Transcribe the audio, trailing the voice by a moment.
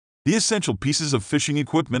The essential pieces of fishing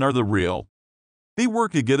equipment are the reel. They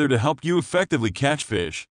work together to help you effectively catch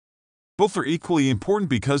fish. Both are equally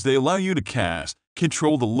important because they allow you to cast,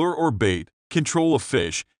 control the lure or bait, control a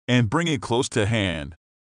fish, and bring it close to hand.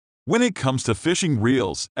 When it comes to fishing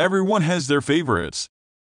reels, everyone has their favorites.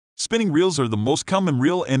 Spinning reels are the most common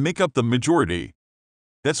reel and make up the majority.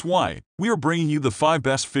 That's why we are bringing you the 5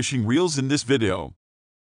 best fishing reels in this video.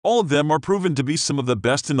 All of them are proven to be some of the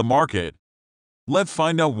best in the market. Let's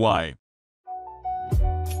find out why.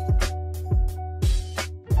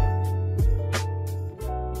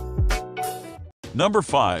 Number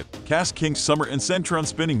 5. KastKing Summer and Centron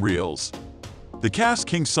Spinning Reels. The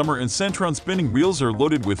KastKing Summer and Centron spinning reels are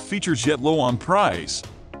loaded with features yet low on price.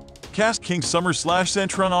 KastKing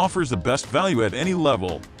Summer/Centron offers the best value at any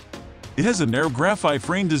level. It has a narrow graphite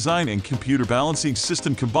frame design and computer balancing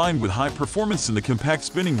system combined with high performance in the compact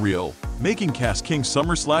spinning reel, making KastKing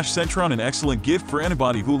Summer/Centron an excellent gift for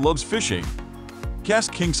anybody who loves fishing.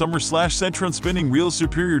 KastKing Summer/Centron spinning reel's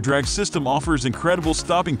superior drag system offers incredible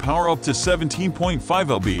stopping power up to 17.5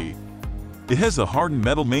 lb. It has a hardened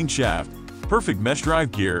metal main shaft, perfect mesh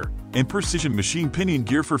drive gear, and precision machine pinion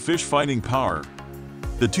gear for fish fighting power.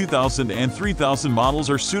 The 2000 and 3000 models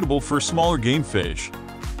are suitable for smaller game fish.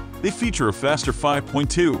 They feature a faster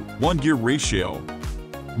 5.2:1 gear ratio.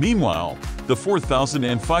 Meanwhile, the 4000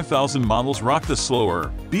 and 5000 models rock the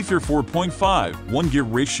slower, beefier 4.5:1 gear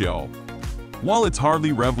ratio. While it's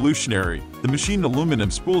hardly revolutionary, the machined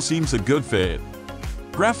aluminum spool seems a good fit.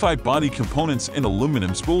 Graphite body components and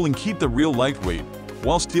aluminum spooling keep the reel lightweight,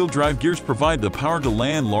 while steel drive gears provide the power to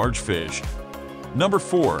land large fish. Number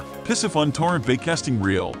 4. Piscifun Torrent Baitcasting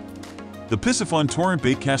Reel. The Piscifun Torrent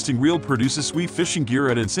Baitcasting Reel produces sweet fishing gear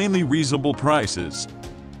at insanely reasonable prices.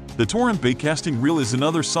 The Torrent Baitcasting Reel is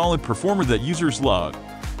another solid performer that users love.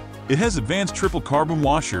 It has advanced triple carbon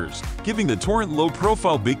washers, giving the Torrent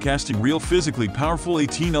low-profile baitcasting reel physically powerful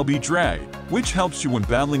 18 lb drag, which helps you when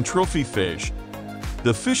battling trophy fish.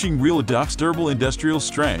 The fishing reel adopts durable industrial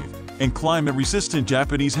strength and climate-resistant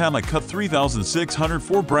Japanese Hamai-cut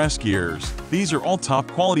 3604 brass gears. These are all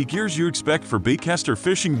top-quality gears you expect for baitcaster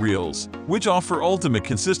fishing reels, which offer ultimate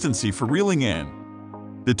consistency for reeling in.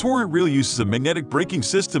 The Torrent reel uses a magnetic braking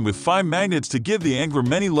system with 5 magnets to give the angler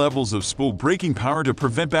many levels of spool braking power to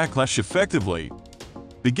prevent backlash effectively.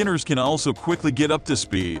 Beginners can also quickly get up to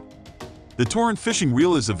speed. The Torrent fishing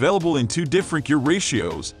reel is available in 2 different gear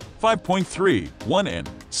ratios, 5.3:1 and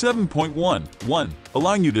 7.1:1,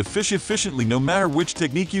 allowing you to fish efficiently no matter which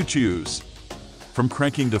technique you choose. From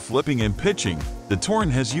cranking to flipping and pitching, the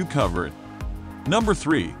Torrent has you covered. Number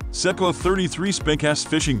 3. Zebco 33 Spincast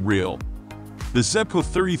Fishing Reel. The Zebco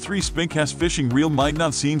 33 Spincast fishing reel might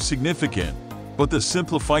not seem significant, but the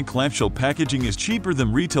simplified clamshell packaging is cheaper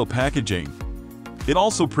than retail packaging. It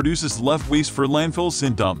also produces less waste for landfills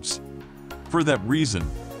and dumps. For that reason,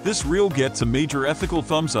 this reel gets a major ethical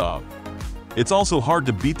thumbs up. It's also hard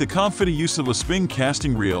to beat the confident use of a spin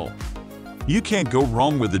casting reel. You can't go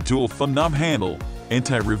wrong with a dual thumb knob handle,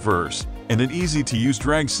 anti-reverse, and an easy-to-use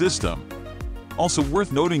drag system. Also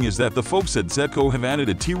worth noting is that the folks at Zebco have added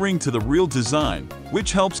a T-ring to the reel design,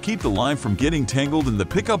 which helps keep the line from getting tangled in the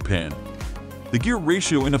pickup pin. The gear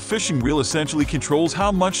ratio in a fishing reel essentially controls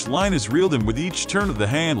how much line is reeled in with each turn of the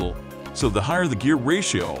handle, so the higher the gear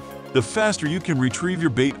ratio, the faster you can retrieve your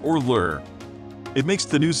bait or lure. It makes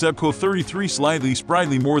the new Zebco 33 slightly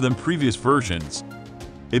sprightly more than previous versions.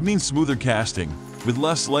 It means smoother casting, with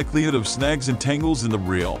less likelihood of snags and tangles in the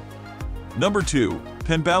reel. Number 2.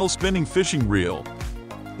 PENN Battle Spinning Fishing Reel.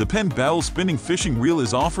 The PENN Battle Spinning Fishing Reel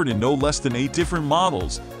is offered in no less than 8 different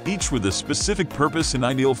models, each with a specific purpose and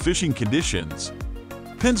ideal fishing conditions.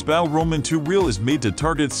 PENN's Battle Roman 2 reel is made to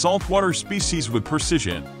target saltwater species with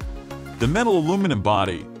precision. The metal aluminum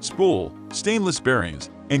body, spool, stainless bearings,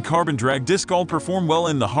 and carbon drag disc all perform well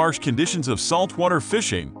in the harsh conditions of saltwater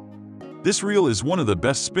fishing. This reel is one of the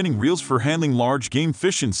best spinning reels for handling large game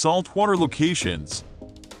fish in saltwater locations.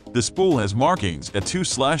 The spool has markings at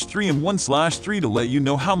 2/3 and 1/3 to let you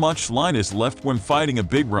know how much line is left when fighting a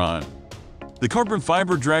big run. The carbon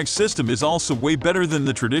fiber drag system is also way better than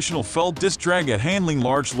the traditional felt disc drag at handling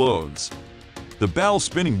large loads. The Battle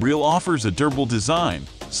Spinning Reel offers a durable design,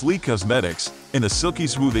 sleek cosmetics, and a silky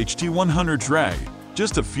smooth HT100 drag,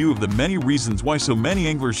 just a few of the many reasons why so many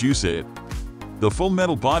anglers use it. The full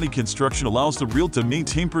metal body construction allows the reel to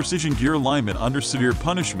maintain precision gear alignment under severe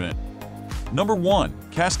punishment. Number 1.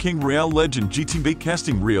 KastKing Royale Legend GT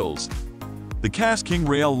Baitcasting Reels. The KastKing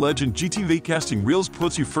Royale Legend GT Baitcasting Reels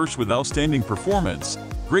puts you first with outstanding performance,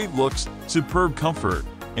 great looks, superb comfort,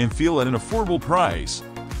 and feel at an affordable price.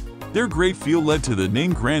 Their great feel led to the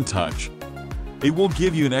name Grand Touch. It will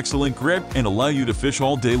give you an excellent grip and allow you to fish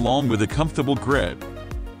all day long with a comfortable grip.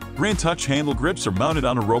 Grand Touch handle grips are mounted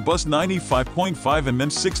on a robust 95.5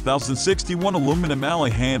 mm 6061 aluminum alloy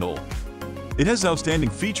handle. It has outstanding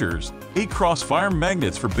features: 8 crossfire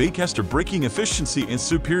magnets for baitcaster braking efficiency and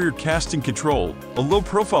superior casting control, a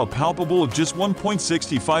low-profile palpable of just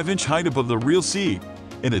 1.65 inch height above the reel seat,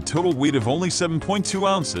 and a total weight of only 7.2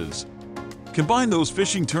 ounces. Combine those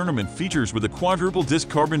fishing tournament features with a quadruple disc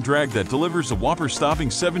carbon drag that delivers a whopper stopping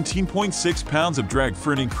 17.6 pounds of drag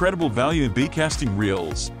for an incredible value in baitcasting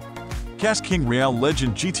reels. KastKing Royale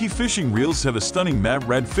Legend GT fishing reels have a stunning matte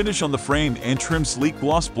red finish on the frame and trim sleek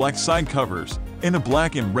gloss black side covers, and a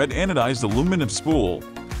black and red anodized aluminum spool.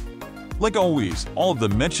 Like always, all of the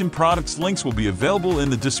mentioned products links will be available in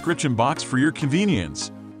the description box for your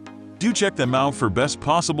convenience. Do check them out for best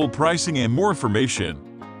possible pricing and more information.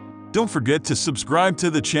 Don't forget to subscribe to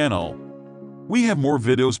the channel. We have more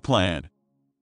videos planned.